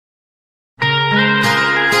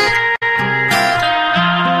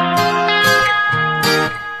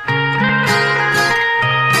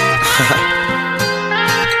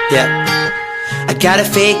got a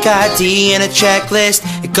fake ID and a checklist.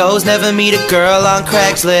 It goes never meet a girl on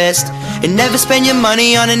Craigslist. And never spend your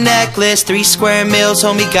money on a necklace. 3 square meals,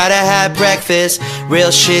 homie, gotta have breakfast.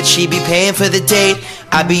 Real shit, she be paying for the date.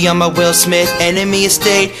 I be on my Will Smith enemy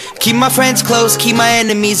estate. Keep my friends close, keep my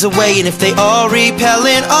enemies away. And if they all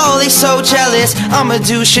repellent, oh, they so jealous, I'ma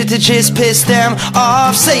do shit to just piss them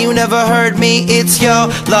off. Say you never heard me, it's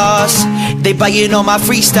your loss. They biting on my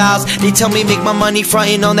freestyles. They tell me make my money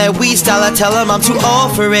frontin' on that weed style. I tell them I'm too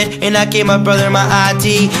old for it, and I gave my brother my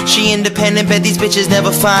ID. She independent, bet these bitches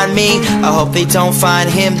never find me. I hope they don't find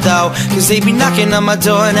him though, cause they be knocking on my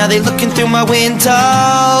door, now they looking through my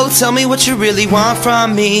window. Tell me what you really want from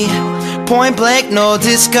me. Point blank, no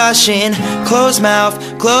discussion. Close mouth,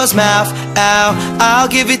 ow. I'll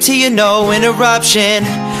give it to you, no interruption.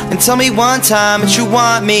 And tell me one time that you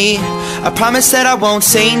want me. I promise that I won't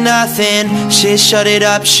say nothing. Shit, shut it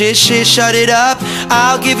up, shit, shut it up.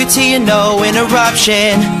 I'll give it to you, no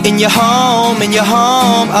interruption. In your home,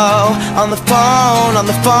 oh. On the phone,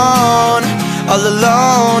 all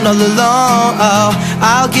alone, oh.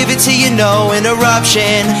 I'll give it to you, no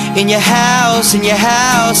interruption. In your house,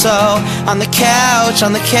 oh. On the couch,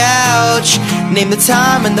 name the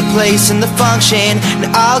time and the place and the function, and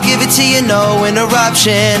I'll give it to you, no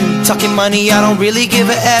interruption. Talking money, I don't really give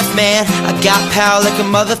a F, man. I got power like a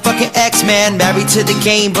motherfucking X-Man. Married to the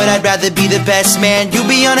game, but I'd rather be the best man. You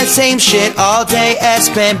be on the same shit all day,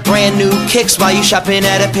 S-Pen. Brand new kicks while you shopping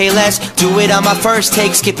at a Payless. Do it on my first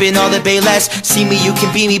take, skipping all the Bayless. See me, you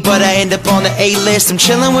can be me, but I end up on the A-list. I'm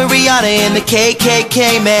chilling with Rihanna and the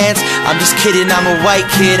KKK mans. I'm just kidding, I'm a white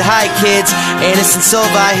kid, hi kids. Anderson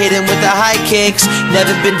Silva, I hit him with the high kicks.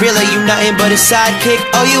 Never been real, you nothing but a sidekick.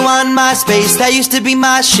 Oh, you on MySpace, that used to be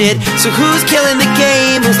my shit. So who's killing the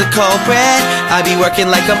game, who's the culprit? I be working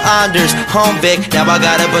like I'm Anders, home Vic. Now I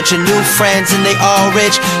got a bunch of new friends and they all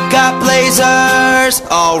rich. Got blazers,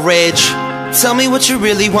 all rich. Tell me what you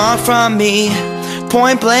really want from me.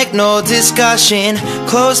 Point blank, no discussion.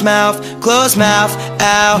 Close mouth,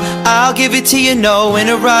 ow. I'll give it to you, no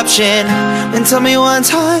interruption. And tell me one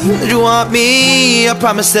time that you want me. I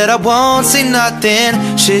promise that I won't say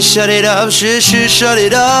nothing. Shit, shut it up, shit, shut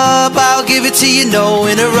it up. I'll give it to you, no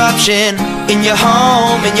interruption. In your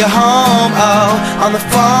home, oh. On the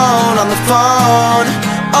phone,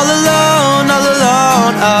 all alone,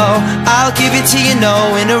 oh. I'll give it to you,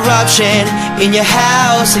 no interruption. In your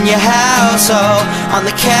house, oh. On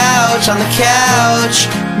the couch,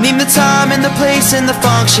 name the time and the place and the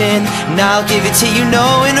function, and I'll give it to you,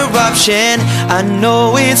 no interruption. I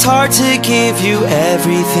know it's hard to give you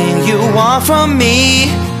everything you want from me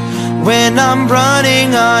when I'm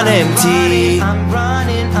running on empty. I'm running.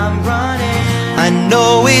 I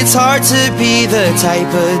know it's hard to be the type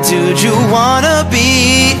of dude you wanna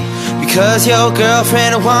be, because your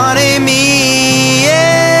girlfriend wanted me,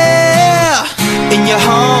 yeah. In your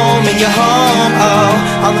home,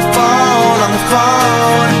 oh. On the phone,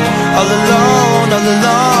 all alone,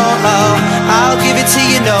 oh. I'll give it to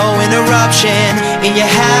you, no interruption. In your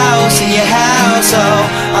house,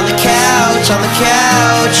 oh. On the couch,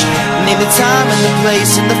 name the time and the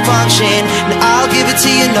place and the function, and I'll give it to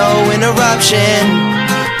you, no interruption.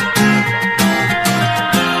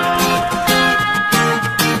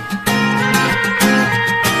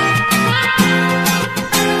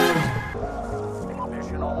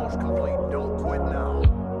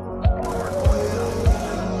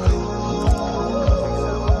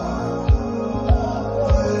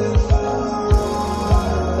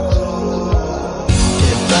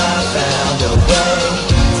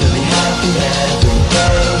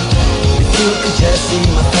 Just see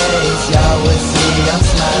my face, y'all would see I'm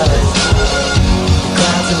smiling. The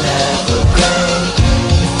clouds are never gray.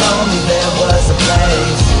 If only there was a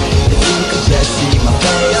place. If you could just see my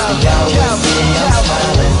face, y'all would see I'm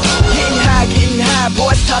smiling. Getting high,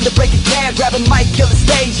 boy, it's time to break it down. Grab a mic, kill the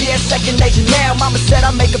stage, yeah, second nature now. Mama said I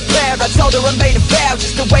make a plan, I told her I made a vow.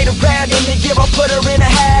 Just to wait around, in the year I'll put her in a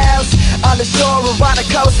house on the shore or on a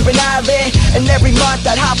coast or an island. And every month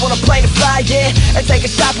I'd hop on a plane to fly, yeah, and take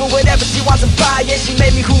her shopping whatever she wants to buy, yeah. She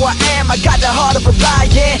made me who I am, I got the heart of a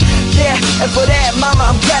lion, yeah. And for that,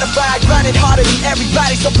 mama, I'm gratified. Grinding harder than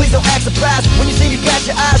everybody, so please don't act surprised when you see me pass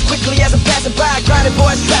your eyes quickly as I'm passing by. Grinding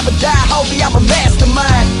boys, trap or die, homie, I'm a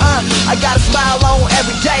mastermind. I got a smile on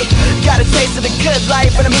every day. Got a taste of the good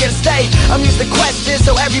life and I'm here to stay. I'm used to questions,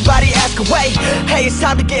 so everybody ask away. Hey, it's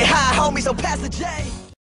time to get high, homie, so pass the J.